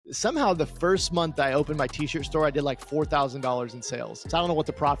somehow the first month I opened my t-shirt store, I did like $4,000 in sales. So I don't know what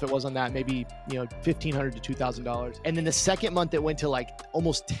the profit was on that. Maybe, $1,500 to $2,000. And then the second month it went to like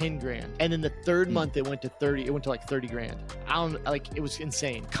almost 10 grand. And then the third month it went to like 30 grand. It was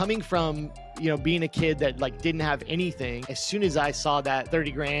insane. Coming from, being a kid that like didn't have anything, as soon as I saw that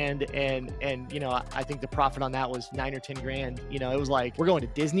 30 grand and I think the profit on that was 9 or 10 grand, it was like, we're going to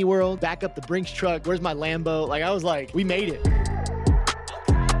Disney World, back up the Brinks truck. Where's my Lambo? Like, I was like, we made it.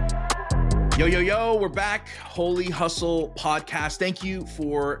 Yo, we're back. Holy Hustle Podcast. Thank you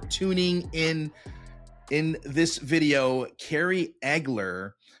for tuning in this video. Kerry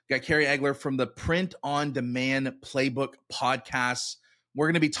Egeler, got Kerry Egeler from the Print on Demand Playbook podcast. We're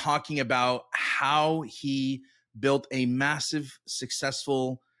going to be talking about how he built a massive,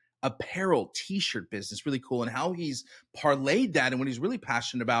 successful apparel t-shirt business. Really cool. And how he's parlayed that. And what he's really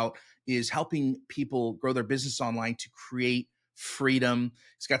passionate about is helping people grow their business online to create freedom.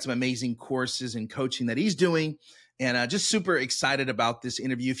 He's got some amazing courses and coaching that he's doing, and just super excited about this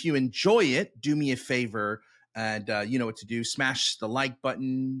interview. If you enjoy it, do me a favor, and you know what to do. Smash the like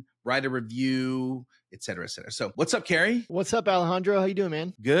button, write a review, et cetera, et cetera. So what's up, Kerry? What's up, Alejandro? How you doing,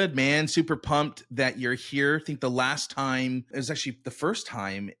 man? Good, man. Super pumped that you're here. I think the last time, it was actually the first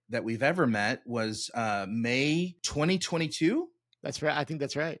time that we've ever met was May 2022. That's right. I think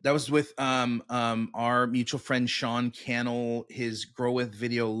that's right. That was with our mutual friend, Sean Cannell, his Grow With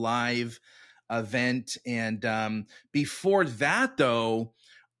Video Live event. And before that, though,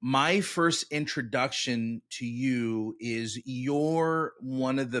 my first introduction to you is you're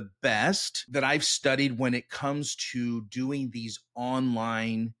one of the best that I've studied when it comes to doing these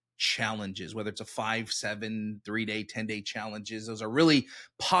online challenges, whether it's a 5, 7, 3-day, 10-day challenges. Those are really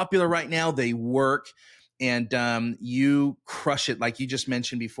popular right now. They work. And you crush it. Like you just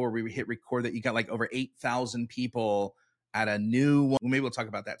mentioned before we hit record, that you got like over 8,000 people at a new one. Maybe we'll talk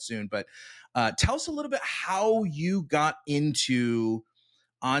about that soon. But tell us a little bit how you got into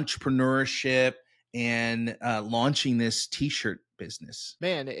entrepreneurship and launching this t-shirt business.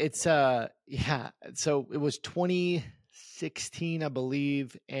 Man, it's So it was 2016, I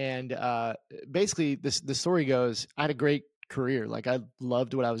believe. And basically the story goes, I had a great career. Like, I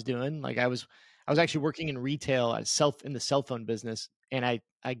loved what I was doing. Like, I was actually working in retail in the cell phone business. And I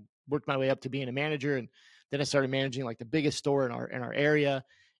worked my way up to being a manager. And then I started managing like the biggest store in our area.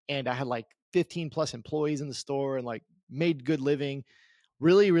 And I had like 15 plus employees in the store and like made good living.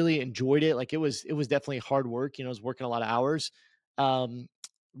 Really, really enjoyed it. Like, it was definitely hard work. I was working a lot of hours.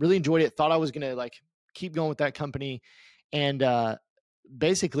 Really enjoyed it. Thought I was going to like keep going with that company. And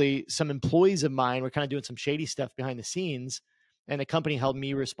basically some employees of mine were kind of doing some shady stuff behind the scenes. And the company held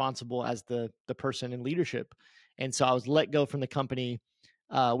me responsible as the person in leadership. And so I was let go from the company.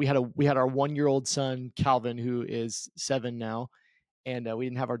 We had our 1-year-old son, Calvin, who is 7 now. And we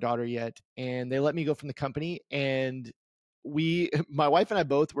didn't have our daughter yet. And they let me go from the company. And my wife and I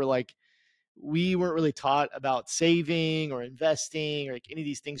both were like, we weren't really taught about saving or investing or like any of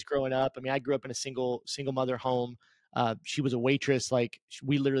these things growing up. I mean, I grew up in a single mother home. She was a waitress. Like,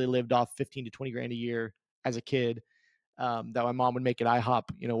 we literally lived off 15 to 20 grand a year as a kid. That my mom would make at IHOP,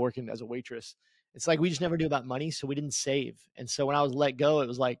 working as a waitress. It's like, we just never knew about money. So we didn't save. And so when I was let go, it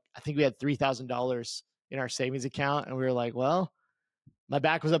was like, I think we had $3,000 in our savings account. And we were like, well, my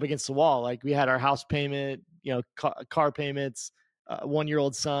back was up against the wall. Like, we had our house payment, car payments,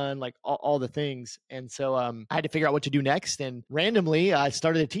 1-year-old son, like all the things. And so I had to figure out what to do next. And randomly, I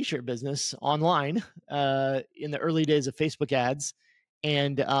started a t-shirt business online in the early days of Facebook ads.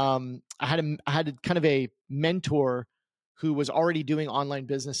 And I had kind of a mentor who was already doing online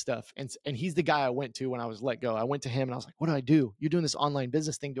business stuff. And he's the guy I went to when I was let go. I went to him and I was like, what do I do? You're doing this online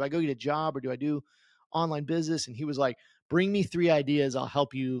business thing. Do I go get a job or do I do online business? And he was like, bring me 3 ideas. I'll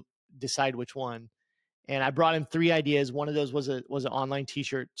help you decide which one. And I brought him 3 ideas. One of those was an online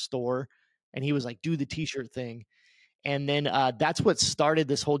t-shirt store. And he was like, do the t-shirt thing. And then that's what started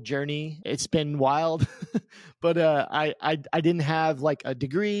this whole journey. It's been wild, but I didn't have like a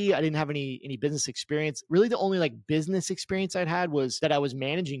degree. I didn't have any business experience. Really, the only like business experience I'd had was that I was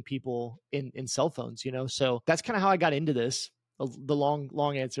managing people in cell phones. So that's kind of how I got into this. The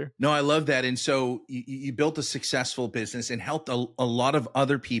long answer. No, I love that. And so you built a successful business and helped a lot of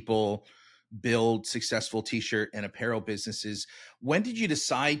other people build successful t-shirt and apparel businesses. When did you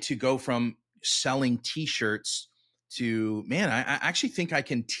decide to go from selling t-shirts to, man, I actually think I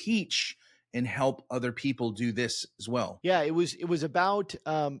can teach and help other people do this as well? Yeah, it was about,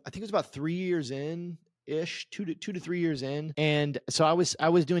 I think it was about 3 years in ish, 2 to 3 years in. And so I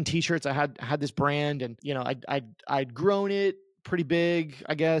was doing t-shirts. I had this brand and, I'd grown it pretty big,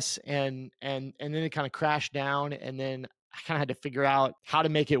 I guess. And then it kind of crashed down. And then I kind of had to figure out how to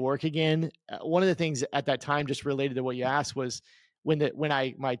make it work again. One of the things at that time, just related to what you asked, was when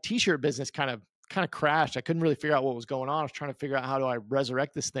I my t-shirt business kind of crashed. I couldn't really figure out what was going on. I was trying to figure out how do I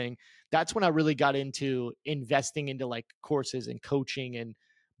resurrect this thing. That's when I really got into investing into like courses and coaching and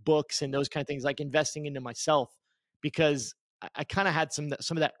books and those kind of things, like investing into myself, because I kind of had some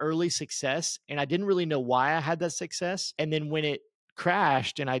of that early success and I didn't really know why I had that success. And then when it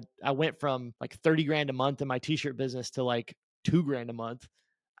crashed and I went from like 30 grand a month in my t-shirt business to like 2 grand a month,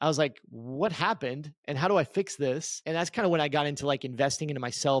 I was like, what happened and how do I fix this? And that's kind of when I got into like investing into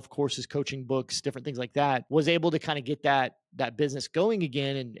myself, courses, coaching, books, different things like that. Was able to kind of get that business going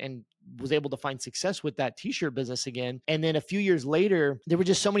again, and was able to find success with that t-shirt business again. And then a few years later, there were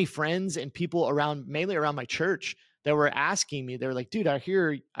just so many friends and people around, mainly around my church, that were asking me. They were like, dude, I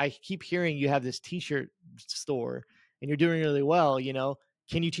keep hearing you have this t-shirt store and you're doing really well,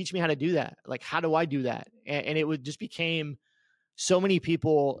 can you teach me how to do that? Like, how do I do that? And it would just became so many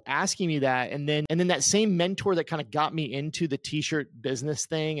people asking me that. And then that same mentor that kind of got me into the t-shirt business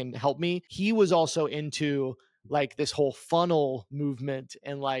thing and helped me, he was also into like this whole funnel movement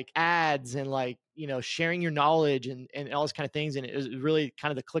and like ads and like, sharing your knowledge and all those kind of things. And it was really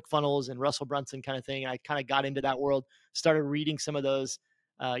kind of the Click Funnels and Russell Brunson kind of thing. And I kind of got into that world, started reading some of those,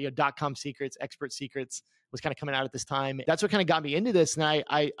 .com secrets, expert secrets was kind of coming out at this time. That's what kind of got me into this. And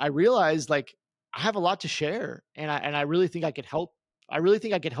I realized like, I have a lot to share, and I really think I could help. I really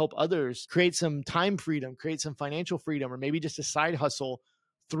think I could help others create some time freedom, create some financial freedom, or maybe just a side hustle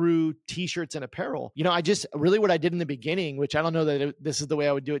through t-shirts and apparel. I just really what I did in the beginning, which I don't know that this is the way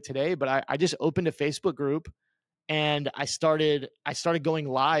I would do it today, but I just opened a Facebook group and I started going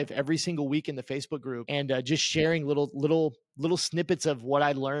live every single week in the Facebook group and just sharing little snippets of what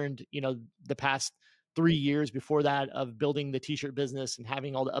I learned, the past 3 years before that of building the t-shirt business and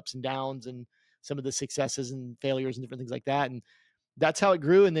having all the ups and downs and some of the successes and failures and different things like that. And that's how it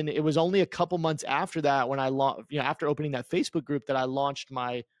grew. And then it was only a couple months after that when after opening that Facebook group, that I launched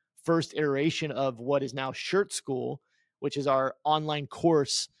my first iteration of what is now Shirt School, which is our online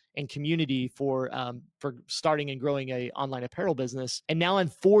course and community for starting and growing a online apparel business. And now I'm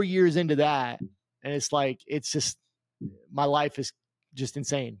 4 years into that, and it's just my life is just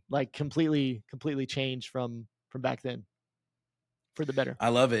insane, like completely changed from back then for the better. I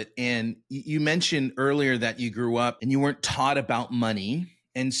love it. And you mentioned earlier that you grew up and you weren't taught about money.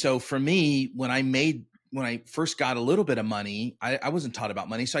 And so for me, when I first got a little bit of money, I wasn't taught about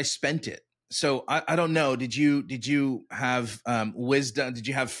money, so I spent it. So I don't know. Did you have wisdom? Did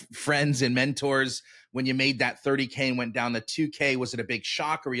you have friends and mentors when you made that 30K and went down to 2K? Was it a big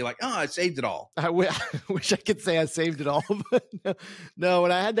shock, or were you like, oh, I saved it all? I wish I could say I saved it all, but no.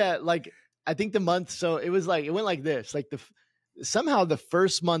 When I had that, like, I think the month, so it went like this, like somehow the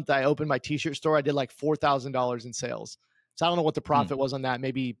first month I opened my t-shirt store, I did like $4,000 in sales. So I don't know what the profit was on that,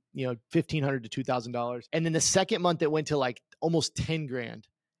 maybe, $1,500 to $2,000. And then the second month it went to like almost 10 grand.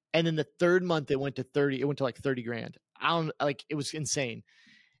 And then the third month it went to like 30 grand. It was insane.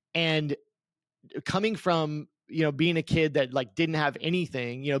 And coming from being a kid that like didn't have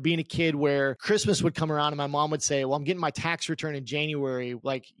anything, being a kid where Christmas would come around and my mom would say, well, I'm getting my tax return in January,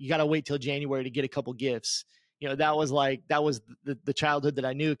 like you got to wait till January to get a couple gifts. That was the childhood that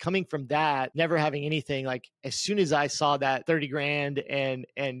I knew. Coming from that, never having anything, like as soon as I saw that 30 grand and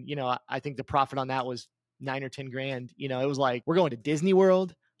I think the profit on that was 9 or 10 grand, it was like, we're going to Disney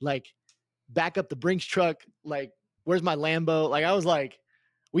World, like back up the Brinks truck, like where's my Lambo? Like I was like,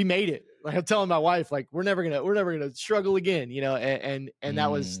 we made it. Like I'm telling my wife, like we're never gonna struggle again, and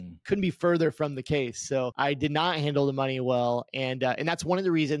that was couldn't be further from the case. So I did not handle the money well, and that's one of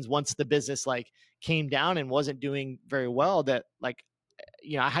the reasons once the business like came down and wasn't doing very well, that like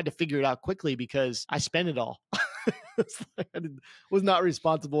I had to figure it out quickly because I spent it all. I was not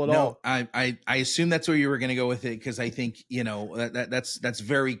responsible at No, all. I assume that's where you were going to go with it, because I think that's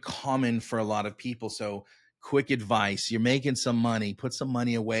very common for a lot of people. So quick advice: you're making some money, put some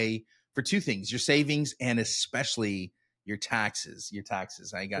money away for two things: your savings and especially your taxes. Your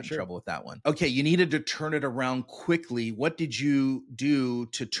taxes. I got in trouble with that one. Okay, you needed to turn it around quickly. What did you do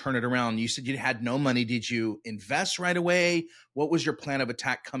to turn it around? You said you had no money. Did you invest right away? What was your plan of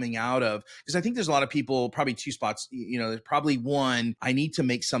attack coming out of? Because I think there's a lot of people, probably two spots. There's probably one, I need to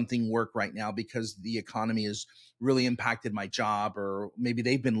make something work right now because the economy has really impacted my job, or maybe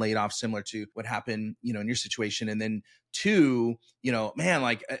they've been laid off, similar to what happened, in your situation. And then two, man,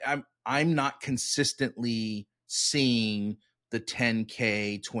 like I'm not consistently seeing the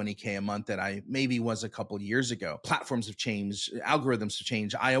 10K, 20K a month that I maybe was a couple of years ago. Platforms have changed, algorithms have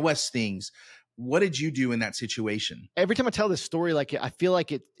changed, iOS things. What did you do in that situation? Every time I tell this story, like I feel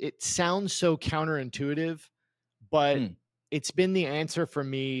like it sounds so counterintuitive, but it's been the answer for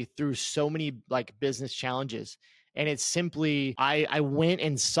me through so many like business challenges. And it's simply I went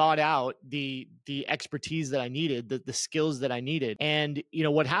and sought out the expertise that I needed, the skills that I needed. And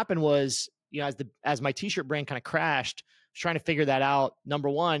what happened was, as my t-shirt brand kind of crashed, I was trying to figure that out. Number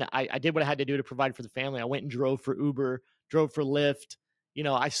one, I did what I had to do to provide for the family. I went and drove for Uber, drove for Lyft.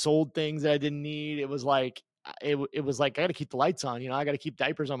 I sold things that I didn't need. It was like it was like I got to keep the lights on. I got to keep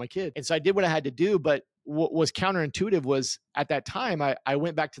diapers on my kid. And so I did what I had to do. But what was counterintuitive was at that time I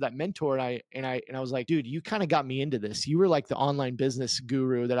went back to that mentor and I was like, dude, you kind of got me into this. You were like the online business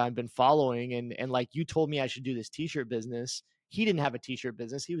guru that I've been following, and like you told me I should do this t-shirt business. He didn't have a t-shirt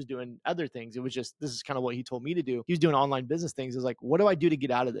business. He was doing other things. It was just, this is kind of what he told me to do. He was doing online business things. It was like, what do I do to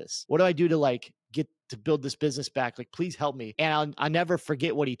get out of this? What do I do to like get to build this business back? Like, please help me. And I'll never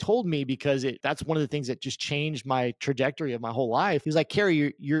forget what he told me, because that's one of the things that just changed my trajectory of my whole life. He was like,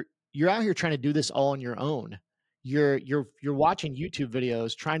 Kerry, you're out here trying to do this all on your own. You're watching YouTube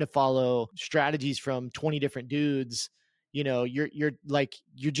videos, trying to follow strategies from 20 different dudes. You're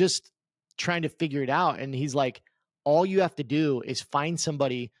just trying to figure it out. And he's like, all you have to do is find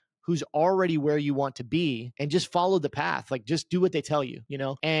somebody who's already where you want to be and just follow the path. Like, just do what they tell you,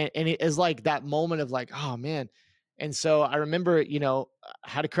 and it is like that moment of like, oh man. And so I remember, I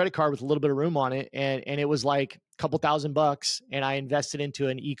had a credit card with a little bit of room on it, and it was like a couple $1,000, and I invested into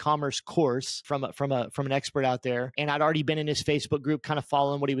an e-commerce course from an expert out there. And I'd already been in his Facebook group, kind of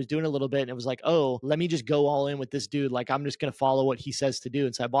following what he was doing a little bit. And it was like, oh, let me just go all in with this dude. Like, I'm just going to follow what he says to do.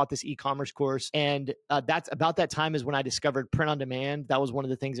 And so I bought this e-commerce course. And that's about that time is when I discovered print on demand. That was one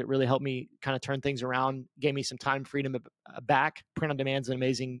of the things that really helped me kind of turn things around, gave me some time freedom back. Print on demand is an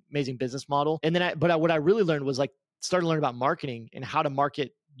amazing business model. And then what I really learned was like, started learning about marketing and how to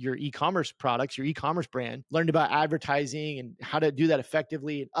market your e-commerce products, your e-commerce brand, learned about advertising and how to do that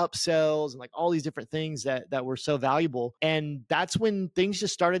effectively, and upsells and like all these different things that were so valuable. And that's when things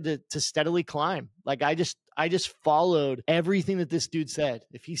just started to steadily climb. Like I just followed everything that this dude said.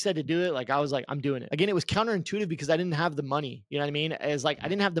 If he said to do it, like I was like, I'm doing it. Again, it was counterintuitive because I didn't have the money. You know what I mean? It's like I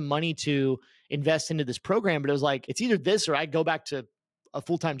didn't have the money to invest into this program, but it was like, it's either this or I go back to a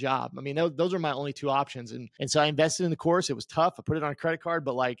full-time job. I mean, those are my only two options. And so I invested in the course. It was tough. I put it on a credit card,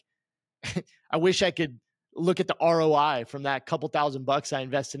 but like, I wish I could look at the ROI from that couple $1,000 I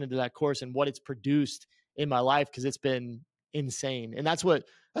invested into that course and what it's produced in my life. Cause it's been insane. And that's what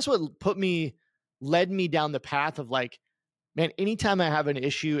led me down the path of like, man, anytime I have an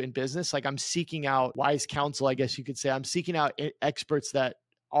issue in business, like I'm seeking out wise counsel, I guess you could say. I'm seeking out experts that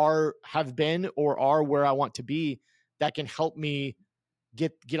have been or are where I want to be, that can help me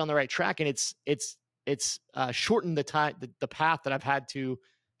get on the right track. And it's shortened the time, the path that I've had to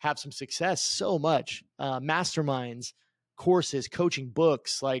have some success so much. Masterminds, courses, coaching,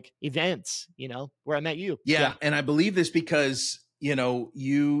 books, like events, where I met you. Yeah. And I believe this because,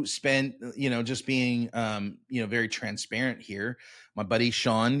 you spent, just being, very transparent here. My buddy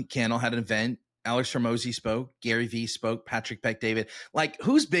Sean Cannell had an event. Alex Hormozy spoke, Gary Vee spoke, Patrick Beck David. Like,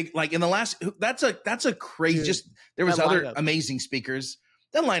 who's big? Like in the last, that's a crazy. Dude, just there was other amazing speakers.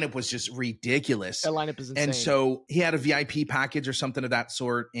 That lineup was just ridiculous. That lineup is insane. And so he had a VIP package or something of that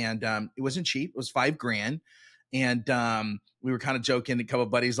sort, and it wasn't cheap. It was $5,000, and we were kind of joking. A couple of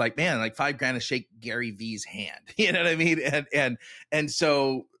buddies like, man, like $5,000 to shake Gary Vee's hand. You know what I mean? And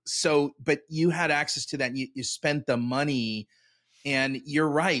so, but you had access to that. And you spent the money. And you're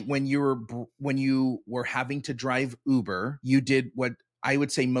right. When you were having to drive Uber, you did what I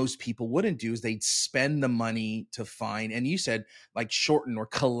would say most people wouldn't do, is they'd spend the money to find, and you said like shorten or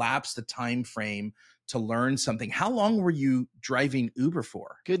collapse the time frame to learn something. How long were you driving Uber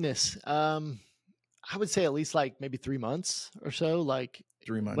for? Goodness. I would say at least like maybe 3 months or so. Like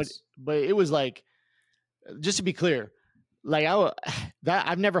 3 months. But it was like, just to be clear, like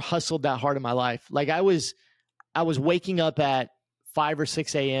I've never hustled that hard in my life. Like I was waking up at 5 or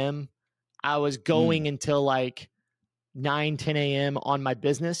 6 a.m. I was going until like 9, 10 a.m. on my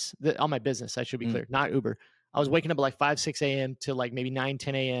business. I should be clear, not Uber. I was waking up at like 5, 6 a.m. to like maybe 9,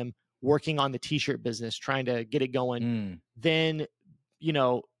 10 a.m. working on the t-shirt business, trying to get it going. Then,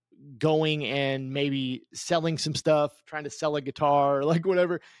 going and maybe selling some stuff, trying to sell a guitar, like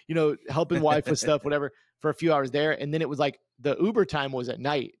whatever, helping wife with stuff, whatever, for a few hours there. And then it was like the Uber time was at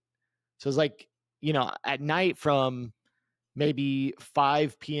night. So it was like, at night from maybe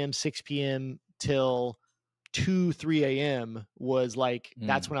 5 p.m., 6 p.m. till 2, 3 a.m. was like,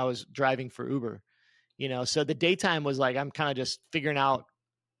 that's when I was driving for Uber, so the daytime was like, I'm kind of just figuring out,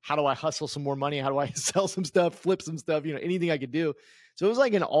 how do I hustle some more money? How do I sell some stuff, flip some stuff, anything I could do. So it was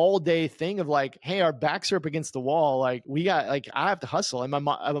like an all day thing of like, hey, our backs are up against the wall. Like I have to hustle. And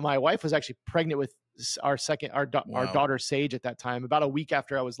my wife was actually pregnant with our Wow. daughter Sage at that time. About a week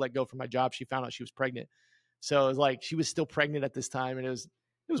after I was let go from my job, she found out she was pregnant. So it was like she was still pregnant at this time, and it was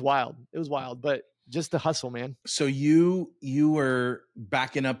wild. It was wild, but just the hustle, man. So you were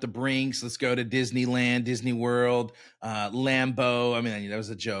backing up the Brinks. Let's go to Disneyland, Disney World, Lambo. I mean, that was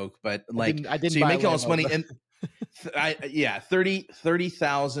a joke, but like, I so didn't you're buy a making all this Lambo, money, but and yeah,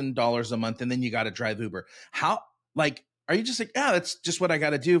 $30,000 a month, and then you got to drive Uber. How, like, are you just like, yeah, that's just what I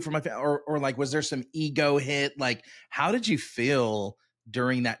got to do for my family, or like, was there some ego hit? Like, how did you feel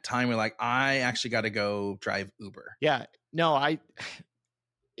during that time? Where like, I actually got to go drive Uber. yeah, no,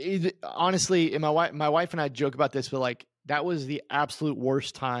 honestly, and my wife and I joke about this, but like that was the absolute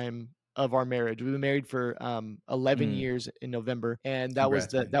worst time of our marriage. We've been married for 11 Mm, years in November, and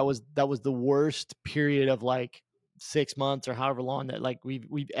congrats, man. that was the worst period of like 6 months or however long that like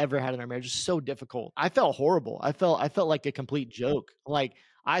we've ever had in our marriage. It's so difficult. I felt horrible. I felt like a complete joke. Like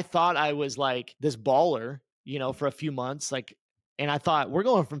I thought I was like this baller, for a few months, like, and I thought we're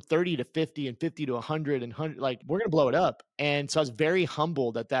going from 30 to 50 and 50 to 100 and 100, like we're going to blow it up. And so I was very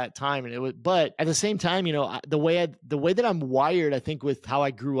humbled at that time. And it was, but at the same time, the way that I'm wired, I think with how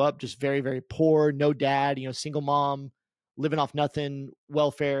I grew up, just very, very poor, no dad, single mom, living off nothing,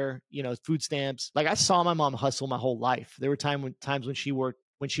 welfare, food stamps. Like I saw my mom hustle my whole life. There were times when she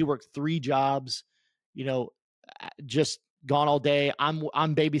worked 3 jobs, you know, just gone all day. I'm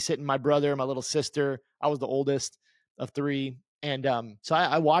babysitting my brother, my little sister. I was the oldest of 3. And so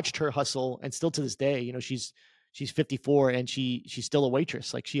I watched her hustle, and still to this day, she's 54 and she's still a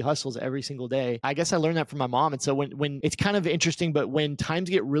waitress. Like she hustles every single day. I guess I learned that from my mom. And so when it's kind of interesting, but when times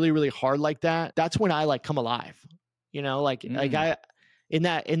get really, really hard like that, that's when I like come alive. Like Mm. I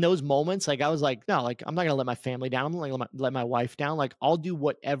in those moments, like I was like, no, like I'm not gonna let my family down. I'm not gonna let my wife down. Like I'll do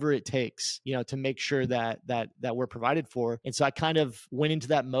whatever it takes, to make sure that we're provided for. And so I kind of went into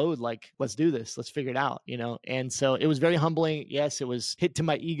that mode, like, let's do this, let's figure it out. And so it was very humbling. Yes, it was hit to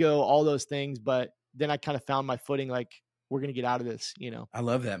my ego, all those things, but then I kind of found my footing, like, we're gonna get out of this. I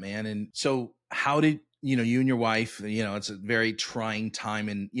love that, man. And so, how did you and your wife? It's a very trying time,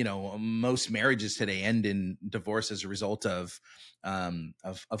 and most marriages today end in divorce as a result of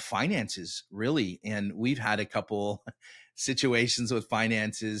finances, really. And we've had a couple situations with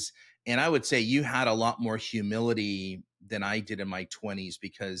finances, and I would say you had a lot more humility than I did in my 20s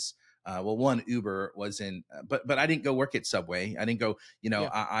because. Well, one, Uber wasn't, but I didn't go work at Subway. I didn't go. Yeah.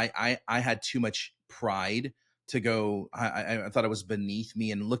 I had too much pride to go. I thought it was beneath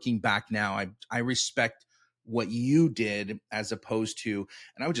me. And looking back now, I respect what you did as opposed to,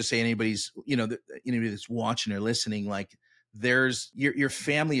 and I would just say anybody's, anybody that's watching or listening, like there's your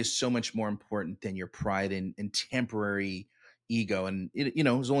family is so much more important than your pride and temporary ego. And it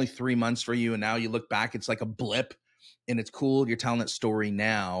was only 3 months for you. And now you look back, it's like a blip and it's cool. You're telling that story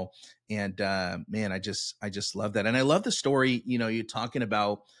now. And man, I just love that. And I love the story, you're talking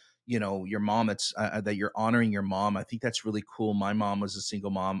about, your mom, that you're honoring your mom. I think that's really cool. My mom was a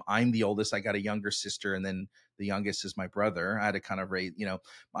single mom. I'm the oldest. I got a younger sister, and then the youngest is my brother. I had to kind of raise,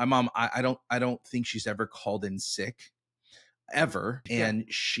 my mom. I don't think she's ever called in sick ever, Yeah. and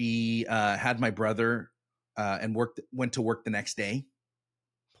she had my brother and went to work the next day.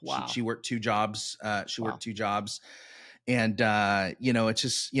 Wow. She worked 2 jobs. She Wow. worked 2 jobs, and it's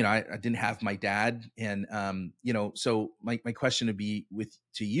just I didn't have my dad. And so my question would be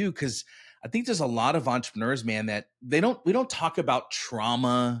to you, because I think there's a lot of entrepreneurs, man, that we don't talk about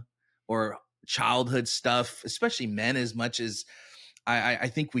trauma or childhood stuff, especially men, as much as I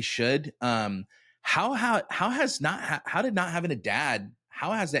think we should. How did not having a dad,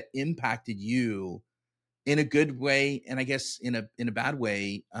 how has that impacted you in a good way, and I guess in a bad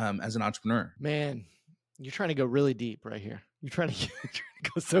way, as an entrepreneur? Man, you're trying to go really deep right here. You're trying to, you're trying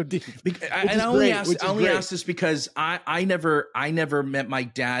to go so deep, which And is great, which I is only great. asked this because I never met my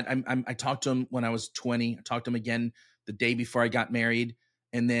dad. I talked to him when I was 20. I talked to him again the day before I got married,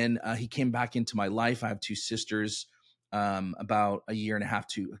 and then he came back into my life. I have 2 sisters. About a year and a half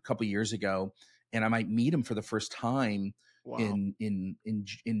to a couple years ago, and I might meet him for the first time Wow.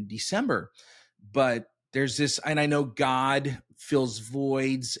 in December. But there's this, and I know God fills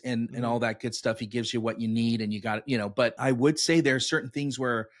voids and Mhm. all that good stuff. He gives you what you need, and you got but I would say there are certain things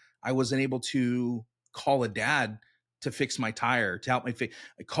where I wasn't able to call a dad to fix my tire, to help me fix.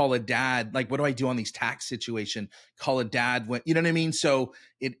 Call a dad, like, what do I do on these tax situation? Call a dad when, you know what I mean? So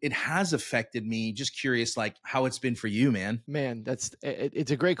it has affected me. Just curious, like, how it's been for you, man. Man,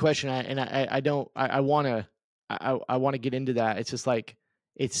 it's a great question. I don't I want to I want to get into that. It's just like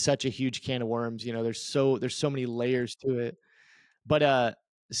it's such a huge can of worms. There's so many layers to it. But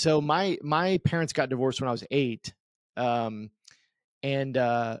so my parents got divorced when I was 8, um, and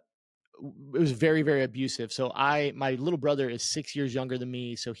it was very, very abusive. So my little brother is 6 years younger than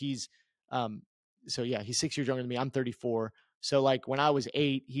me. Um, so yeah, he's 6 years younger than me. I'm 34. So like when I was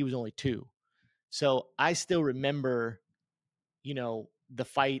 8, he was only 2. So I still remember, the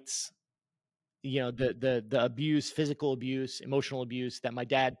fights, the abuse, physical abuse, emotional abuse that my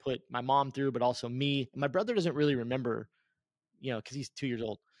dad put my mom through, but also me. My brother doesn't really remember, because he's 2 years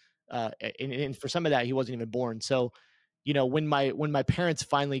old. And for some of that, he wasn't even born. So, when my parents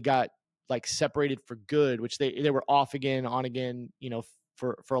finally got like separated for good, which they were off again, on again,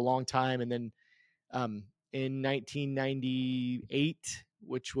 for a long time, and then in 1998,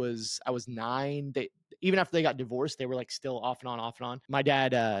 which was I was 9. They Even after they got divorced, they were like still off and on, off and on. My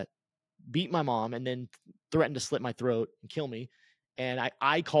dad beat my mom and then threatened to slit my throat and kill me. And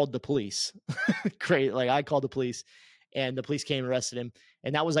I called the police. Great. Like I called the police and the police came and arrested him.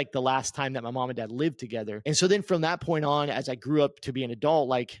 And that was like the last time that my mom and dad lived together. And so then from that point on, as I grew up to be an adult,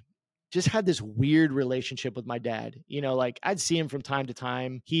 like just had this weird relationship with my dad. Like I'd see him from time to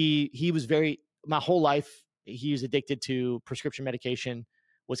time. He was very my whole life, he was addicted to prescription medication,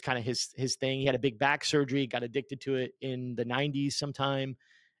 was kind of his thing. He had a big back surgery, got addicted to it in the 90s sometime,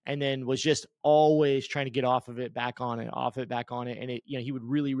 and then was just always trying to get off of it, back on it, off it, back on it. And he would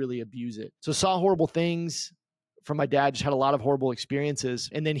really, really abuse it. So saw horrible things from my dad, just had a lot of horrible experiences.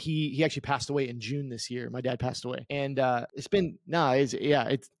 And then he actually passed away in June this year. My dad passed away. And it's been, no,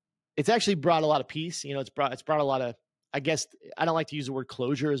 it's actually brought a lot of peace. It's brought a lot of, I guess, I don't like to use the word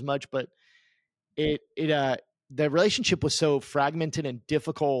closure as much, but the relationship was so fragmented and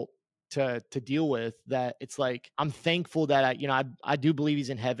difficult to deal with, that it's like I'm thankful that I do believe he's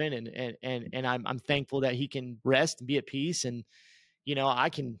in heaven, and I'm thankful that he can rest and be at peace, and I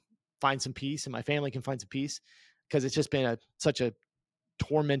can find some peace and my family can find some peace, because it's just been such a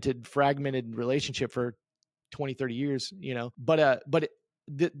tormented, fragmented relationship for 20, 30 years.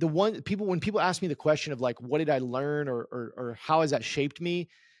 The one people when people ask me the question of like what did I learn, or how has that shaped me,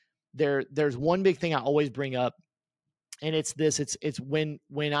 there's one big thing I always bring up, and it's this. It's when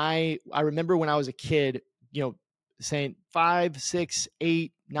I remember when I was a kid, saying 5, 6,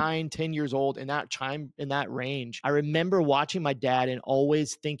 8, 9, 10 years old, in that range. I remember watching my dad and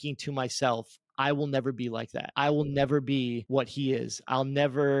always thinking to myself, I will never be like that. I will never be what he is. I'll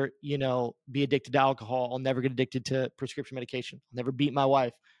never, be addicted to alcohol. I'll never get addicted to prescription medication. I'll never beat my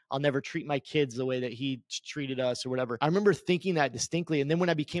wife. I'll never treat my kids the way that he treated us or whatever. I remember thinking that distinctly. And then when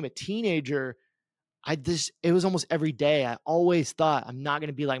I became a teenager, it was almost every day. I always thought I'm not going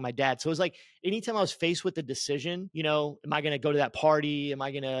to be like my dad. So it was like anytime I was faced with the decision, am I going to go to that party? Am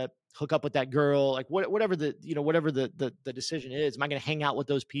I going to hook up with that girl? Like whatever the decision is, am I going to hang out with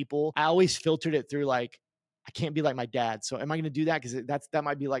those people? I always filtered it through like, I can't be like my dad. So am I going to do that? Cause that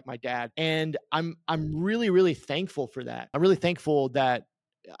might be like my dad. And I'm really, really thankful for that. I'm really thankful that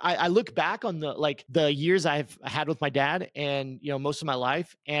I look back on the years I've had with my dad, and most of my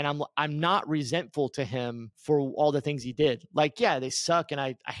life, and I'm not resentful to him for all the things he did. Like, yeah, they suck, and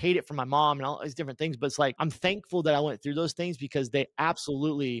I hate it for my mom and all these different things, but it's like I'm thankful that I went through those things, because they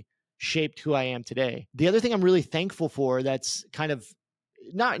absolutely shaped who I am today. The other thing I'm really thankful for, that's kind of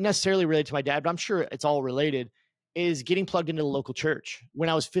not necessarily related to my dad, but I'm sure it's all related, is getting plugged into the local church. When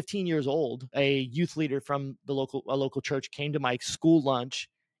I was 15 years old, a youth leader from a local church came to my school lunch,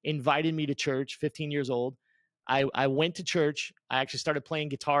 invited me to church. 15 years old, I went to church. I actually started playing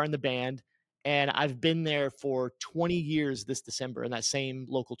guitar in the band, and I've been there for 20 years this December in that same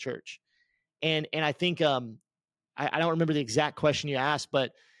local church. And I think I don't remember the exact question you asked,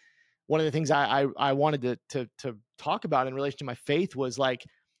 but one of the things I wanted to talk about in relation to my faith was like,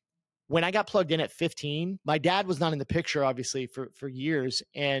 when I got plugged in at 15, my dad was not in the picture, obviously, for years.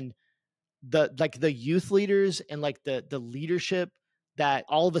 And the youth leaders and like the leadership that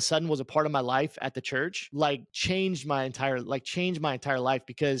all of a sudden was a part of my life at the church, like changed my entire life,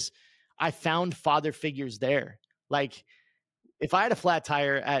 because I found father figures there. Like if I had a flat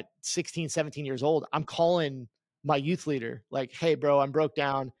tire at 16, 17 years old, I'm calling my youth leader, like, hey bro, I'm broke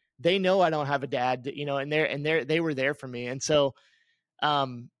down. They know I don't have a dad, they were there for me. And so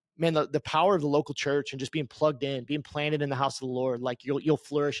man, the power of the local church and just being plugged in, being planted in the house of the Lord, like you'll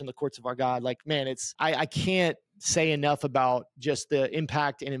flourish in the courts of our God. Like, man, I can't say enough about just the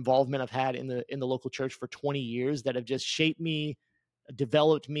impact and involvement I've had in the local church for 20 years that have just shaped me,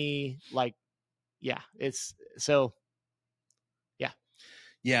 developed me. Like, yeah, it's so, yeah.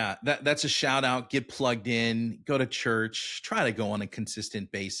 Yeah, that's a shout out. Get plugged in, go to church, try to go on a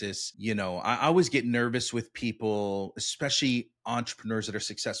consistent basis. I always get nervous with people, especially entrepreneurs that are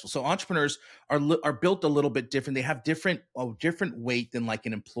successful. So entrepreneurs are built a little bit different. They have different weight than like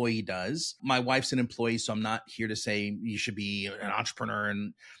an employee does. My wife's an employee, so I'm not here to say you should be an entrepreneur.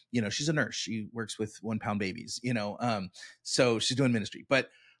 And she's a nurse. She works with 1 pound babies. So she's doing ministry, but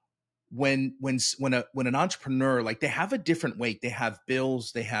when an entrepreneur, like, they have a different weight. They have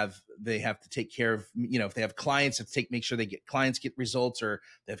bills, they have to take care of, if they have clients, have to make sure clients get results, or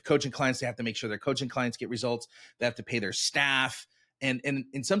they have coaching clients, they have to make sure their coaching clients get results. They have to pay their staff, and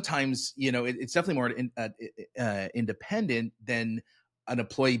sometimes it's definitely more independent than an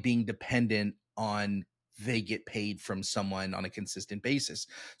employee being dependent on they get paid from someone on a consistent basis.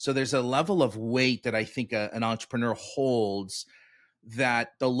 So there's a level of weight that I think an entrepreneur holds,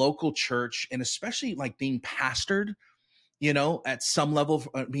 that the local church, and especially like being pastored, at some level,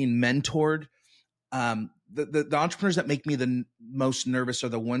 being mentored, the entrepreneurs that make me the most nervous are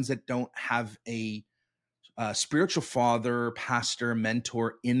the ones that don't have a spiritual father, pastor,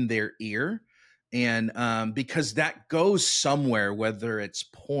 mentor in their ear. And because that goes somewhere, whether it's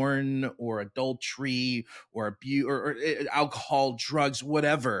porn or adultery or abuse, or alcohol, drugs,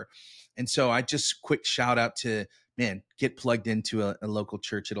 whatever. And so I just quick shout out to, man, get plugged into a local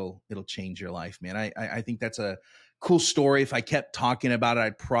church. It'll change your life, man. I think that's a cool story. If I kept talking about it,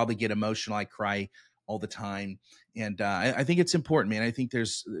 I'd probably get emotional. I cry all the time. And I think it's important, man. I think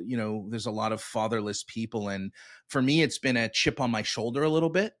there's a lot of fatherless people, and for me, it's been a chip on my shoulder a little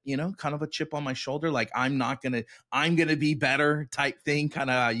bit, kind of a chip on my shoulder. Like, I'm gonna be better type thing.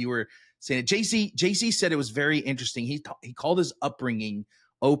 Kind of, you were saying it. JC said it was very interesting. He called his upbringing.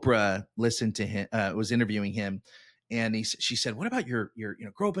 Oprah listened to him, was interviewing him, and she said, "What about your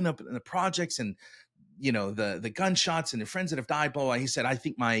growing up in the projects and the gunshots and the friends that have died?" Blah, blah. He said, "I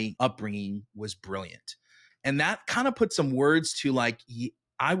think my upbringing was brilliant." And that kind of put some words to, like,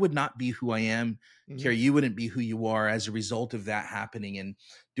 I would not be who I am. Mhm. Kerry, you wouldn't be who you are as a result of that happening and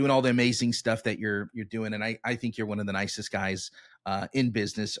doing all the amazing stuff that you're doing. And I think you're one of the nicest guys in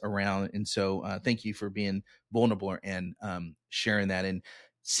business around. And so thank you for being vulnerable and sharing that and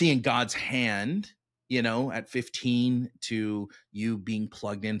seeing God's hand, at 15 to you being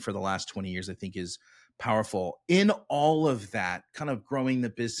plugged in for the last 20 years, I think is powerful. In all of that, kind of growing the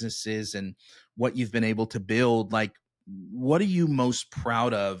businesses and what you've been able to build, like, what are you most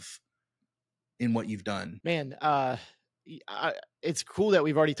proud of in what you've done? Man, it's cool that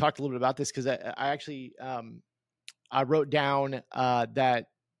we've already talked a little bit about this, because I actually I wrote down that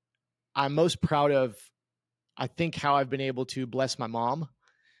I'm most proud of, I think, how I've been able to bless my mom.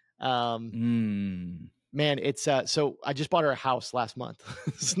 Um, Mm, Man, it's so I just bought her a house last month.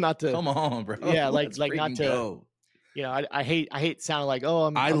 It's not to, come on, bro. yeah, Let's like not freaking to, go. I hate sounding like, oh, I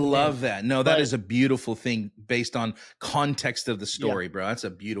I'm the man, love that. No, that but is a beautiful thing based on context of the yeah. story, bro. That's a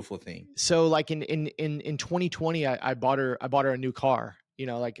beautiful thing. So like in 2020, I bought her a new car.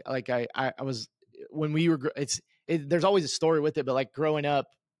 I was, when we were there's always a story with it, but like growing up,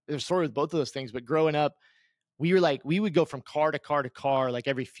 there's a story with both of those things. But growing up, we would go from car to car to car like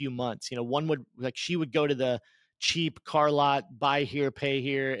every few months. One would, like, she would go to the cheap car lot, buy here, pay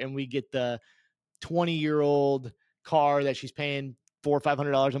here, and we get the 20-year-old car that she's paying $400 or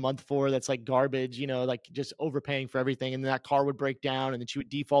 $500 a month for, that's like garbage, like just overpaying for everything. And then that car would break down, and then she would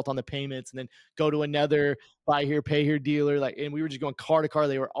default on the payments, and then go to another buy here, pay here dealer. Like, and we were just going car to car.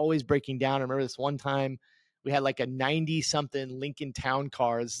 They were always breaking down. I remember this one time we had like a 90 something Lincoln Town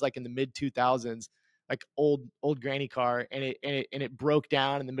car. This is like in the mid 2000s, like old granny car, and it broke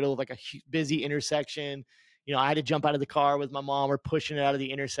down in the middle of like a busy intersection. I had to jump out of the car with my mom. We're pushing it out of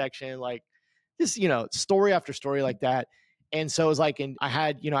the intersection, like, just, story after story like that. And so it was like, and I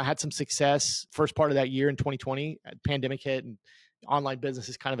had some success first part of that year in 2020. Pandemic hit, and online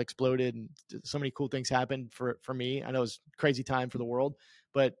businesses kind of exploded, and so many cool things happened for me. I know it was a crazy time for the world,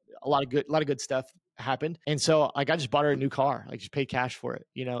 but a lot of good stuff happened. And so, like, I just bought her a new car, like, just paid cash for it,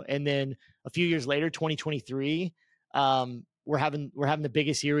 and then a few years later, 2023, we're having the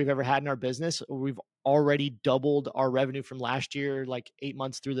biggest year we've ever had in our business. We've already doubled our revenue from last year, like 8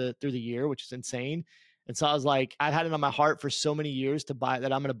 months through the year, which is insane. And so I was like, I've had it on my heart for so many years to buy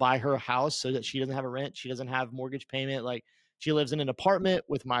that. I'm going to buy her a house so that she doesn't have a rent. She doesn't have mortgage payment. Like, she lives in an apartment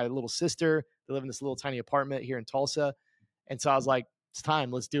with my little sister. They live in this little tiny apartment here in Tulsa. And so I was like, it's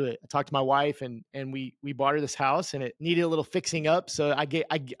time, let's do it. I talked to my wife, and we bought her this house, and it needed a little fixing up. So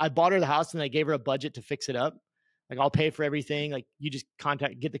I bought her the house, and I gave her a budget to fix it up. Like, I'll pay for everything. Like, you just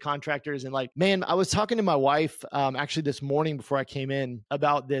get the contractors. And, like, man, I was talking to my wife actually this morning before I came in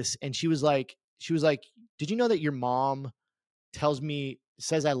about this, and she was like, did you know that your mom tells me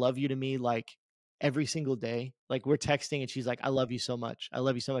says I love you to me like every single day. Like we're texting and she's like, I love you so much. I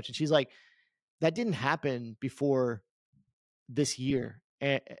love you so much. And she's like, that didn't happen before this year.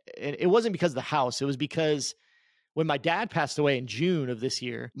 And it wasn't because of the house. It was because when my dad passed away in June of this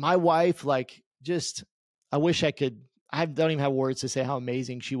year, my wife, like, just, I wish I could, I don't even have words to say how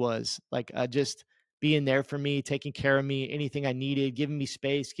amazing she was. Like, just being there for me, taking care of me, anything I needed, giving me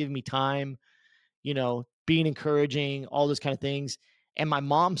space, giving me time, being encouraging, all those kind of things. And my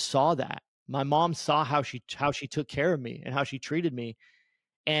mom saw that. My mom saw how she took care of me and how she treated me.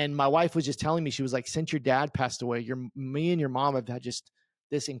 And my wife was just telling me, she was like, since your dad passed away, me and your mom have had just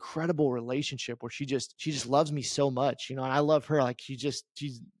this incredible relationship where she just loves me so much, and I love her. Like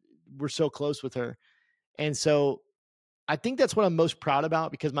we're so close with her. And so I think that's what I'm most proud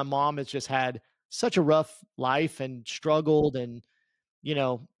about, because my mom has just had such a rough life and struggled, and you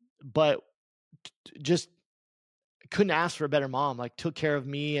know, but just couldn't ask for a better mom. Like, took care of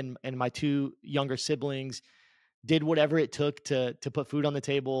me and my two younger siblings, did whatever it took to put food on the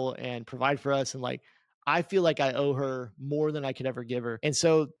table and provide for us. And like, I feel like I owe her more than I could ever give her. And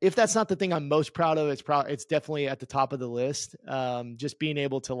so if that's not the thing I'm most proud of, it's definitely at the top of the list. Just being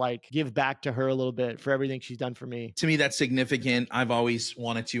able to like give back to her a little bit for everything she's done for me. To me, that's significant. I've always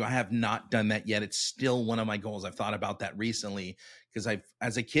wanted to. I have not done that yet. It's still one of my goals. I've thought about that recently because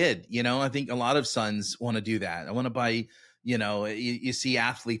as a kid, I think a lot of sons want to do that. I want to buy, you see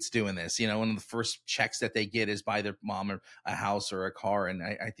athletes doing this. One of the first checks that they get is buy their mom or a house or a car. And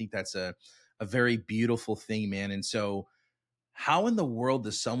I think that's a very beautiful thing, man. And so, how in the world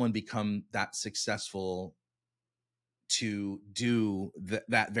does someone become that successful to do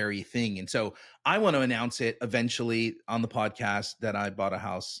that very thing? And so I want to announce it eventually on the podcast that I bought a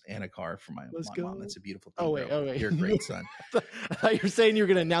house and a car for my Let's mom. go. That's a beautiful Oh thing, wait, bro. oh wait. You're a great son. I thought you were saying you were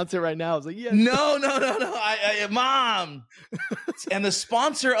going to announce it right now. I was like, yes. No, no, no, no. Mom. And the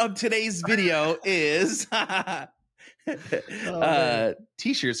sponsor of today's video is Oh man.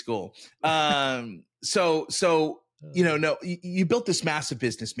 T-shirt school. So no, you built this massive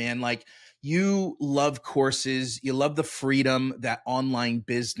business, man. Like, you love courses, you love the freedom that online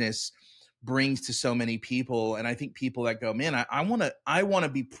business brings to so many people. And I think people that go, man, I want to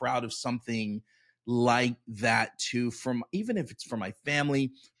be proud of something like that too, from even if it's for my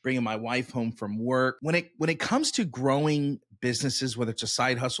family, bringing my wife home from work. When it comes to growing businesses, whether it's a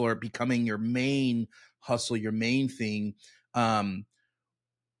side hustle or becoming your main hustle, your main thing,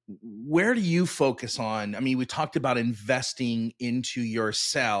 where do you focus on? I mean, we talked about investing into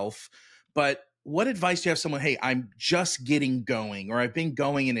yourself, but what advice do you have someone, hey, I'm just getting going, or I've been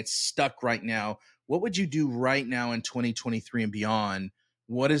going and it's stuck right now? What would you do right now in 2023 and beyond?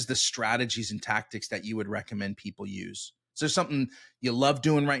 What is the strategies and tactics that you would recommend people use? Is there something you love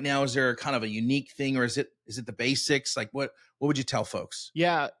doing right now? Is there kind of a unique thing, or is it the basics? Like, what would you tell folks?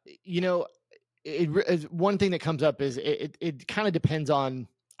 Yeah, one thing that comes up is it kind of depends on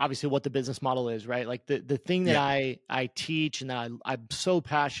obviously what the business model is, right? Like the thing that Yeah. I teach and that I'm so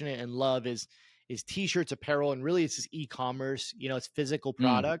passionate and love is t-shirts, apparel, and really it's just e-commerce. It's physical Mm.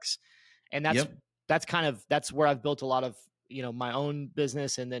 products, and Yep. that's where I've built a lot of my own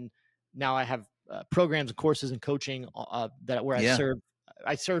business, and then now I have programs and courses and coaching that where Yeah.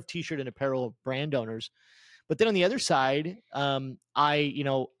 I serve t-shirt and apparel brand owners. But then on the other side,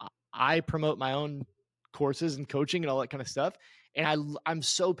 I promote my own courses and coaching and all that kind of stuff, and I'm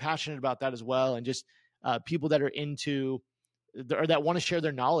so passionate about that as well. And just people that are into or that want to share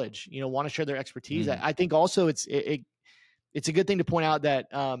their knowledge, want to share their expertise. Mm. I think also it's a good thing to point out that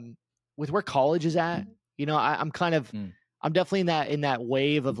with where college is at, Mm. I'm definitely in that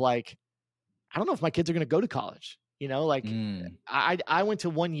wave of like, I don't know if my kids are going to go to college. Like Mm. I went to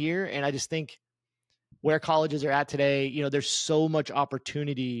 1 year, and I just think where colleges are at today, there's so much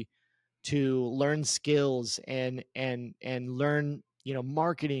opportunity to learn skills and learn,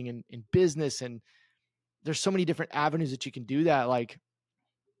 marketing and business. And there's so many different avenues that you can do that. Like,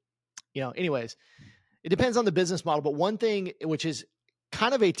 anyways, it depends on the business model. But one thing, which is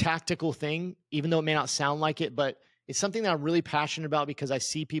kind of a tactical thing, even though it may not sound like it, but it's something that I'm really passionate about because I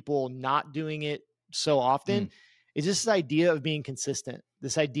see people not doing it so often, Mm. is just this idea of being consistent.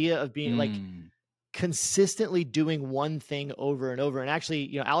 This idea of being like, Mm. consistently doing one thing over and over. And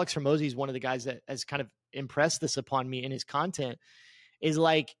actually, Alex Hormozy is one of the guys that has kind of impressed this upon me in his content, is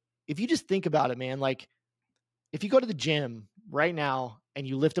like, if you just think about it, man, like if you go to the gym right now and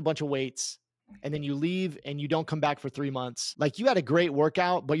you lift a bunch of weights and then you leave and you don't come back for 3 months, like you had a great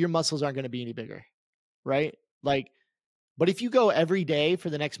workout, but your muscles aren't going to be any bigger. Right. Like, but if you go every day for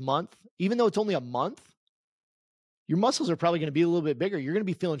the next month, even though it's only a month, your muscles are probably going to be a little bit bigger. You're going to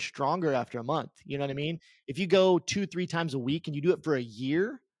be feeling stronger after a month. You know what I mean? If you go 2, 3 times a week and you do it for a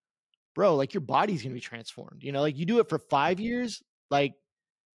year, bro, like your body's going to be transformed. Like you do it for 5 years, like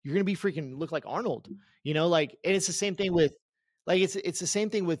you're going to be freaking look like Arnold. Like, and it's the same thing with, like, it's the same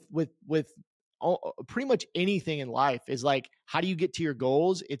thing with pretty much anything in life is like, how do you get to your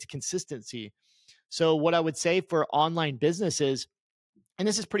goals? It's consistency. So what I would say for online businesses, and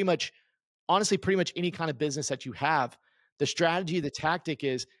this is pretty much, honestly, pretty much any kind of business that you have, the strategy, the tactic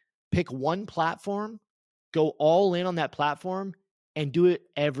is pick one platform, go all in on that platform and do it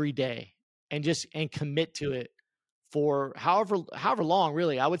every day and commit to it for however long,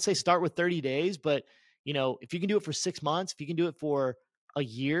 really. I would say start with 30 days, but if you can do it for 6 months, if you can do it for a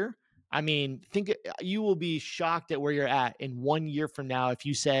year, I mean, think you will be shocked at where you're at in 1 year from now if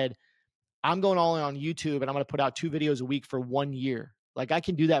you said, I'm going all in on YouTube and I'm going to put out 2 videos a week for 1 year. Like I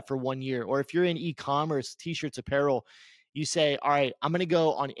can do that for 1 year. Or if you're in e-commerce, t-shirts, apparel, you say, all right, I'm going to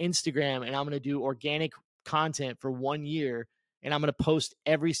go on Instagram and I'm going to do organic content for 1 year and I'm going to post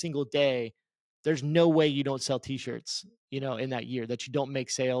every single day. There's no way you don't sell t-shirts, in that year, that you don't make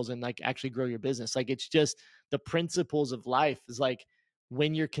sales and like actually grow your business. Like it's just the principles of life is like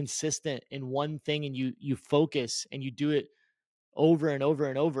when you're consistent in one thing and you focus and you do it over and over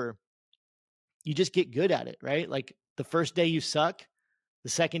and over, you just get good at it, right? Like the first day you suck, the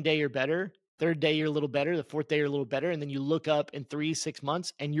second day you're better, third day you're a little better, the fourth day you're a little better, and then you look up in 3, 6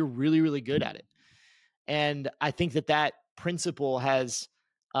 months and you're really, really good at it. And I think that principle has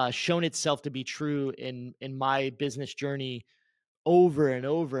shown itself to be true in my business journey over and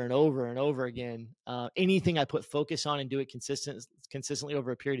over and over and over again. Anything I put focus on and do it consistently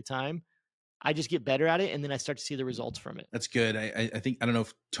over a period of time, I just get better at it, and then I start to see the results from it. That's good. I think, I don't know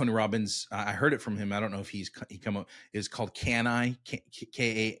if Tony Robbins, I heard it from him. I don't know if he come up, is called CANI,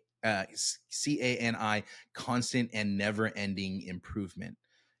 constant and never ending improvement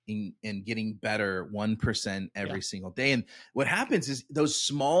in getting better 1% Yeah. every single day. And what happens is those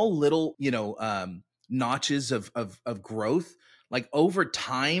small little, notches of growth, like over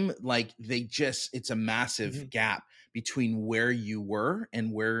time, like it's a massive gap between where you were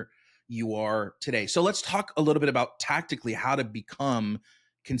and where you are today. So let's talk a little bit about tactically how to become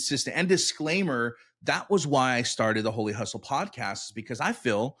consistent. And disclaimer, that was why I started the Holy Hustle podcast, is because I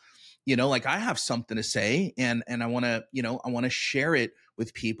feel, like I have something to say and I want to, I want to share it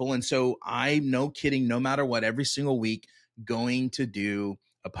with people. And so I'm, no kidding, no matter what, every single week going to do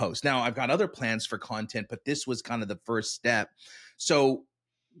a post. Now I've got other plans for content, but this was kind of the first step. So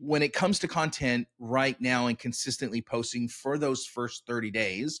when it comes to content right now and consistently posting for those first 30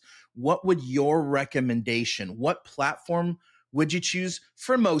 days, what would your recommendation, what platform would you choose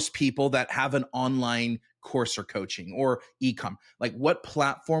for most people that have an online course or coaching or e-com? Like what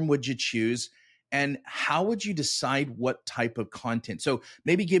platform would you choose? And how would you decide what type of content? So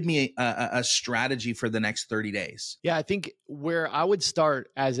maybe give me a strategy for the next 30 days. Yeah, I think where I would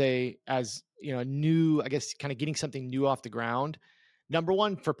start as new, I guess, kind of getting something new off the ground. Number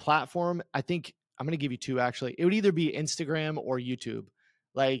one for platform, I think I'm going to give you two actually. It would either be Instagram or YouTube.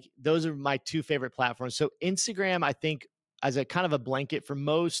 Like those are my two favorite platforms. So Instagram, I think as a kind of a blanket for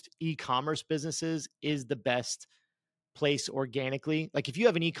most e-commerce businesses is the best place organically. Like if you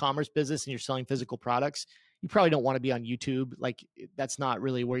have an e-commerce business and you're selling physical products, you probably don't want to be on YouTube. Like that's not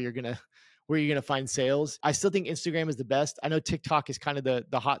really where you're gonna find sales. I still think Instagram is the best. I know TikTok is kind of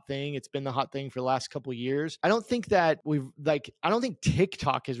the hot thing. It's been the hot thing for the last couple of years. I don't think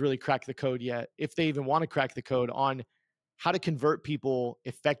TikTok has really cracked the code yet, if they even want to crack the code on how to convert people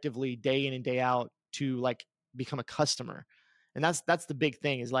effectively day in and day out to like become a customer. And that's the big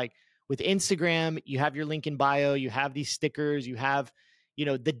thing is like with Instagram, you have your link in bio, you have these stickers, you have,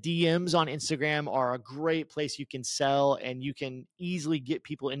 the DMs on Instagram are a great place you can sell and you can easily get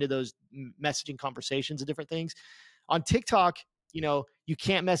people into those messaging conversations and different things. On TikTok, you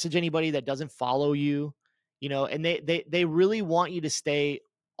can't message anybody that doesn't follow you, and they really want you to stay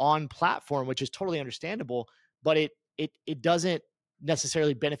on platform, which is totally understandable, but it doesn't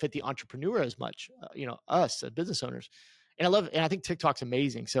necessarily benefit the entrepreneur as much, us as business owners. And I think TikTok's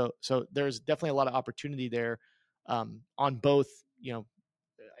amazing. So there's definitely a lot of opportunity there, on both,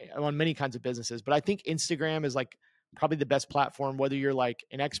 on many kinds of businesses. But I think Instagram is like probably the best platform, whether you're like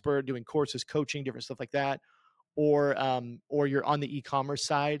an expert doing courses, coaching, different stuff like that, or you're on the e-commerce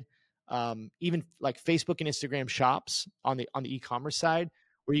side. Even like Facebook and Instagram shops on the e-commerce side,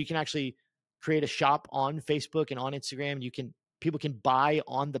 where you can actually create a shop on Facebook and on Instagram. People can buy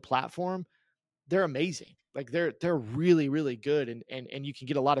on the platform. They're amazing. Like they're really, really good. And you can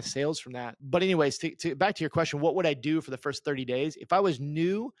get a lot of sales from that. But anyways, to back to your question, what would I do for the first 30 days? If I was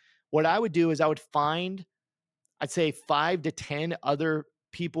new, what I would do is I'd say 5 to 10 other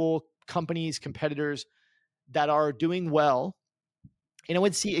people, companies, competitors that are doing well, and I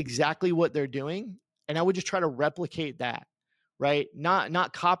would see exactly what they're doing, and I would just try to replicate that, right?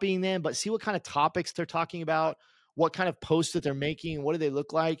 Not copying them, but see what kind of topics they're talking about, what kind of posts that they're making, what do they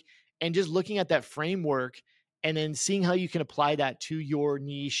look like, and just looking at that framework and then seeing how you can apply that to your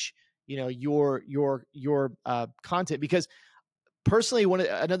niche, your content. Because personally,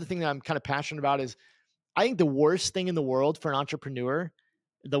 another thing that I'm kind of passionate about is I think the worst thing in the world for an entrepreneur,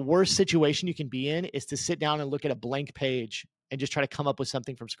 the worst situation you can be in is to sit down and look at a blank page and just try to come up with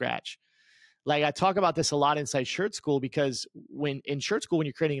something from scratch. Like I talk about this a lot inside Shirt School because when in Shirt School, when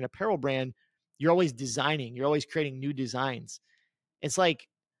you're creating an apparel brand, you're always designing, you're always creating new designs. It's like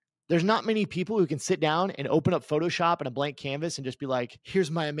there's not many people who can sit down and open up Photoshop and a blank canvas and just be like,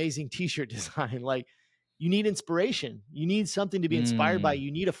 here's my amazing t-shirt design. Like you need inspiration. You need something to be inspired by. Mm,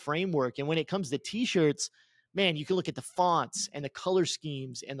 You need a framework. And when it comes to t-shirts, man, you can look at the fonts and the color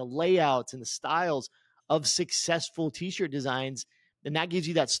schemes and the layouts and the styles of successful t-shirt designs. And that gives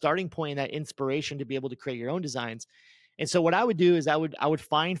you that starting point and that inspiration to be able to create your own designs. And so what I would do is I would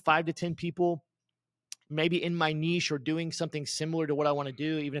find 5 to 10 people maybe in my niche or doing something similar to what I want to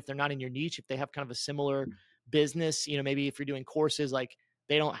do, even if they're not in your niche, if they have kind of a similar business, maybe if you're doing courses, like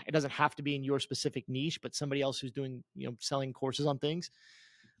it doesn't have to be in your specific niche, but somebody else who's doing, selling courses on things,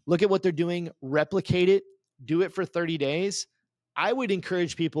 look at what they're doing, replicate it, do it for 30 days. I would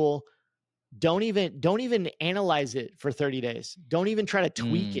encourage people, don't even analyze it for 30 days. Don't even try to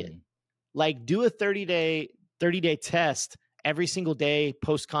tweak it. mm. Like do a 30-day test every single day,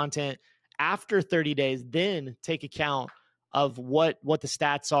 post content. After 30 days, then take account of what the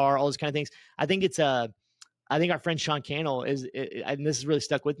stats are, all those kind of things. I think I think our friend Sean Cannell and this has really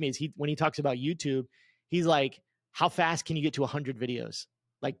stuck with me, is when he talks about YouTube, he's like, how fast can you get to 100 videos?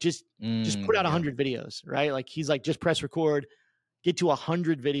 Like just put out Yeah. 100 videos, right? Like he's like, just press record, get to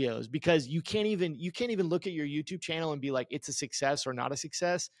 100 videos, because you can't even look at your YouTube channel and be like, it's a success or not a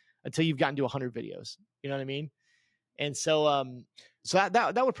success until you've gotten to 100 videos. You know what I mean? And so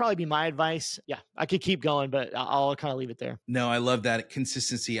that would probably be my advice. Yeah, I could keep going, but I'll kind of leave it there. No, I love that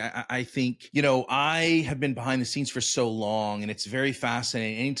consistency. I think, I have been behind the scenes for so long, and it's very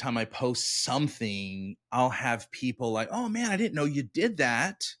fascinating. Anytime I post something, I'll have people like, oh man, I didn't know you did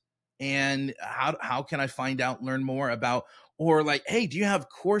that. And how can I find out, learn more about, or like, hey, do you have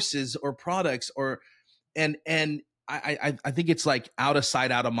courses or products or, and I think it's like out of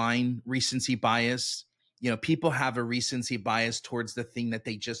sight, out of mind, recency bias. People have a recency bias towards the thing that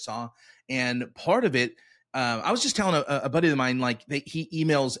they just saw. And part of it, I was just telling a buddy of mine, like he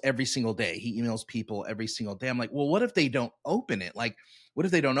emails every single day. He emails people every single day. I'm like, well, what if they don't open it? Like, what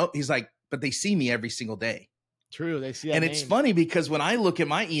if they don't know? He's like, but they see me every single day. True, they see that And it's name. funny because when I look at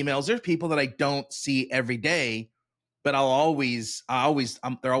my emails, there's people that I don't see every day, but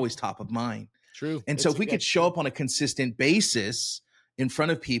they're always top of mind. True, And so if we could it's show true. up on a consistent basis in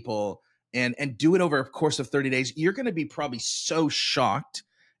front of people and do it over a course of 30 days, you're going to be probably so shocked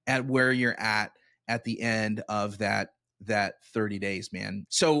at where you're at the end of that 30 days, man.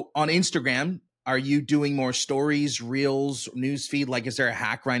 So on Instagram, are you doing more stories, reels, news feed? Like, is there a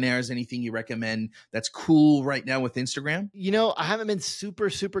hack right now? Is anything you recommend that's cool right now with Instagram? I haven't been super,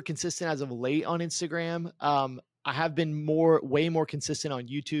 super consistent as of late on Instagram. I have been way more consistent on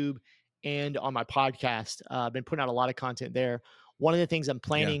YouTube and on my podcast. I've been putting out a lot of content there. One of the things I'm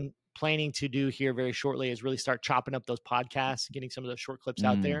Yeah. planning to do here very shortly is really start chopping up those podcasts, getting some of those short clips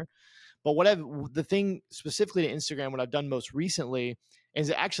out Mm, there. But the thing specifically to Instagram, what I've done most recently is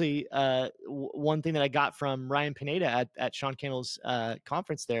actually one thing that I got from Ryan Pineda at Sean Cannell's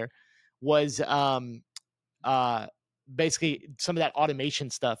conference there was uh, basically some of that automation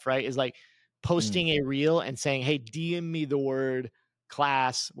stuff, right? Is like mm. posting a reel and saying, hey, DM me the word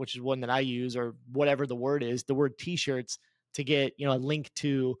class, which is one that I use, or whatever the word is, the word t-shirts, to get, a link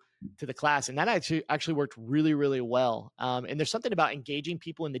to the class. And that actually worked really, really well. And there's something about engaging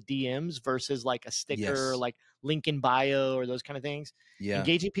people in the DMs versus like a sticker, Yes. like link in bio or those kind of things. Yeah.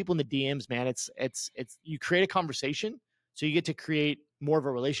 Engaging people in the DMs, man, it's you create a conversation, so you get to create more of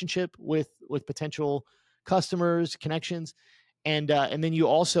a relationship with potential customers, connections, and then you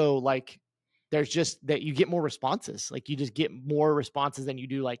also, like, there's just that you get more responses. Like you just get more responses than you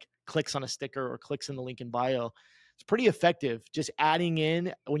do like clicks on a sticker or clicks in the link in bio. It's pretty effective. Just adding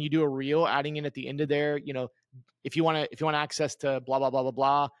in when you do a reel, adding in at the end of there, if you want access to blah blah blah blah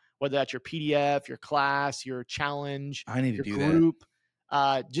blah, whether that's your PDF, your class, your challenge, I need to your do that. group,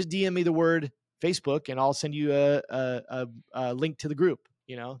 just DM me the word Facebook and I'll send you a link to the group.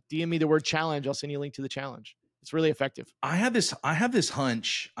 DM me the word challenge, I'll send you a link to the challenge. It's really effective. I have this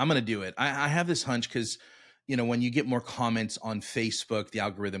hunch. I'm going to do it. I have this hunch because, when you get more comments on Facebook, the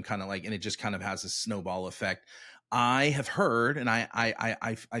algorithm kind of like, and it just kind of has a snowball effect. I have heard, and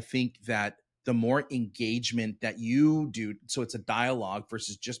I think that the more engagement that you do, so it's a dialogue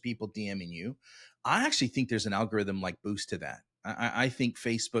versus just people DMing you. I actually think there's an algorithm like boost to that. I think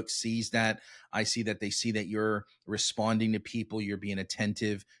Facebook sees that. I see that they see that you're responding to people, you're being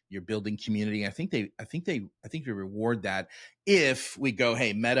attentive, you're building community. I think they reward that if we go,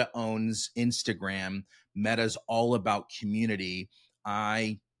 hey, Meta owns Instagram. Meta's all about community.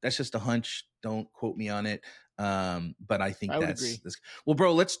 That's just a hunch. Don't quote me on it. But I think I would that's agree. this. Well,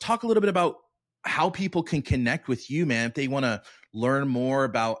 bro, let's talk a little bit about how people can connect with you, man. If they want to learn more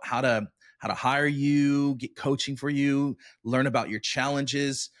about how to hire you, get coaching for you, learn about your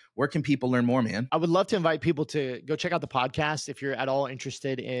challenges, where can people learn more, man? I would love to invite people to go check out the podcast if you're at all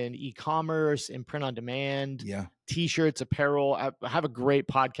interested in e-commerce and print on demand, Yeah, t-shirts, apparel. I have a great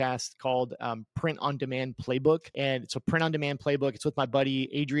podcast called Print on Demand Playbook, and it's a print on demand playbook. It's with my buddy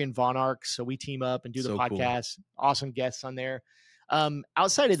Adrian Von Ark, so we team up and do the so cool. podcast. Awesome guests on there.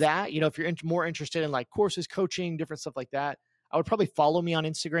 Outside of that, if you're more interested in like courses, coaching, different stuff like that, I would probably follow me on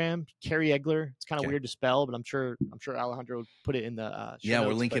Instagram, Kerry Egeler. It's kind of Okay. weird to spell, but I'm sure Alejandro would put it in the show Yeah, we'll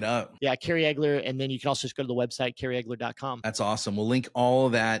notes. link But it up. yeah, Kerry Egeler, and then you can also just go to the website kerryegler.com. That's awesome. We'll link all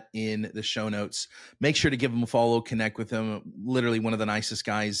of that in the show notes. Make sure to give him a follow, connect with him. Literally one of the nicest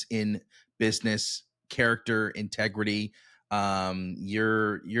guys in business, character, integrity. I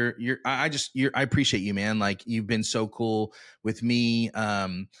appreciate you, man. Like, you've been so cool with me.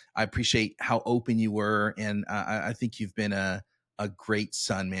 I appreciate how open you were. And I think you've been a great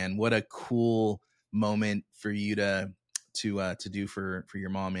son, man. What a cool moment for you to do for your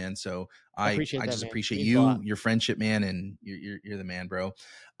mom, man. So I I appreciate that, just man. appreciate Means a lot. your friendship, man, and you're the man, bro.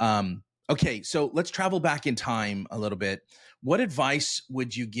 Okay, so let's travel back in time a little bit. What advice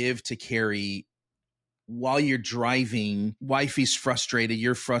would you give to Kerry while you're driving? Wifey's frustrated,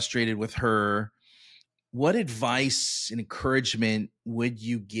 you're frustrated with her. What advice and encouragement would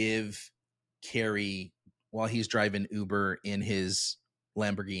you give Kerry while he's driving Uber in his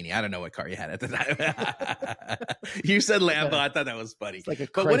Lamborghini? I don't know what car you had at the time. You said Lambo. I thought that was funny. It's like a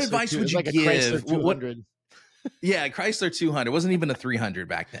But what Chrysler advice two. would It's you like a Chrysler give? What 200. Yeah, Chrysler 200. It wasn't even a 300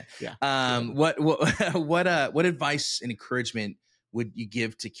 back then. Yeah, Um, 200. what advice and encouragement would you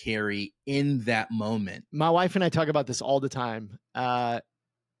give to Kerry in that moment? My wife and I talk about this all the time.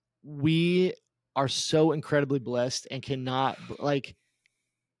 We are so incredibly blessed and cannot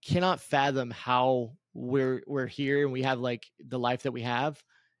fathom how we're here and we have like the life that we have.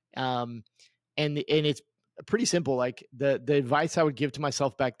 Um, and it's pretty simple. Like the advice I would give to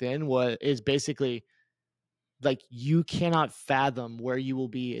myself back then is basically like you cannot fathom where you will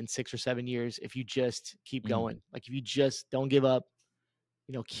be in 6 or 7 years if you just keep Mm, going. Like if you just don't give up,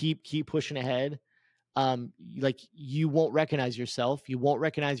 keep pushing ahead. Like you won't recognize yourself, you won't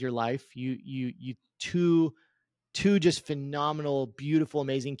recognize your life. You two just phenomenal, beautiful,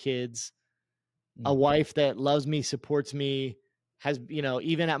 amazing kids, a mm, wife that loves me, supports me, has,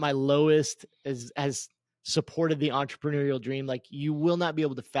 even at my lowest has supported the entrepreneurial dream. Like you will not be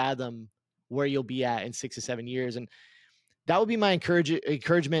able to fathom where you'll be at in 6 to 7 years. And that would be my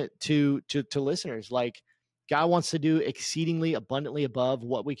encouragement to listeners. Like God wants to do exceedingly abundantly above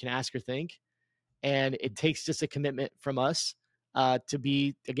what we can ask or think. And it takes just a commitment from us to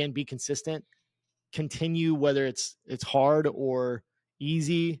be consistent, continue, whether it's hard or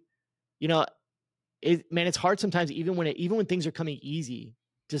easy. You know, it's hard sometimes, even when things are coming easy,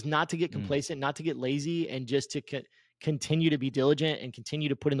 just not to get mm, complacent, not to get lazy, and just to continue to be diligent and continue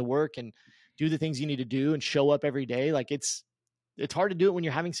to put in the work and do the things you need to do and show up every day. Like it's hard to do it when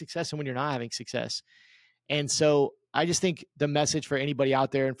you're having success and when you're not having success. And so I just think the message for anybody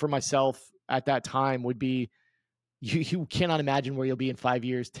out there and for myself at that time would be you cannot imagine where you'll be in 5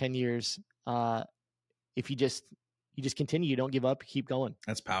 years, 10 years, if you just continue, you don't give up, keep going.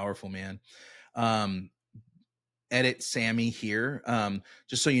 that's powerful, man. Um, Edit Sammy here.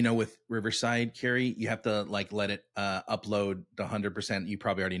 Just so you know, with Riverside, Kerry, you have to like let it upload the 100%. You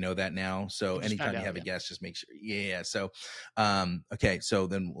probably already know that now. So I just found anytime you out, have a yeah. guest, just make sure. Yeah. So, okay. So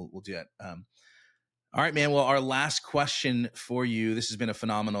then we'll do that. All right, man. Well, our last question for you. This has been a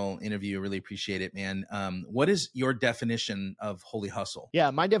phenomenal interview. I really appreciate it, man. What is your definition of holy hustle?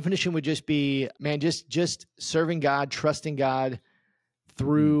 Yeah, my definition would just be, man, just serving God, trusting God Mm,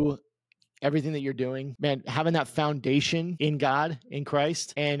 through everything that you're doing, man, having that foundation in God, in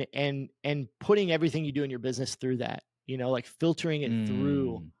Christ, and putting everything you do in your business through that, like filtering it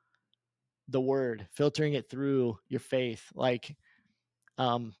through mm, the word, filtering it through your faith. Like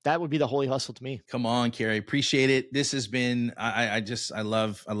That would be the holy hustle to me. Come on, Kerry. Appreciate it. This has been, I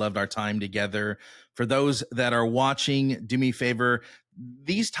loved our time together. For those that are watching, do me a favor.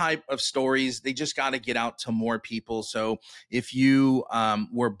 These type of stories, they just got to get out to more people. So if you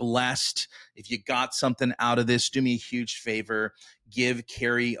were blessed, if you got something out of this, do me a huge favor. Give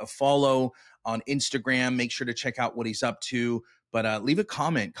Kerry a follow on Instagram. Make sure to check out what he's up to. But leave a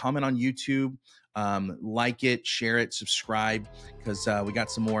comment on YouTube. Like it, share it, subscribe, because we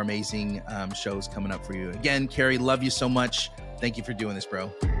got some more amazing shows coming up for you. Again, Kerry, love you so much. Thank you for doing this,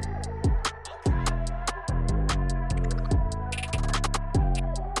 bro.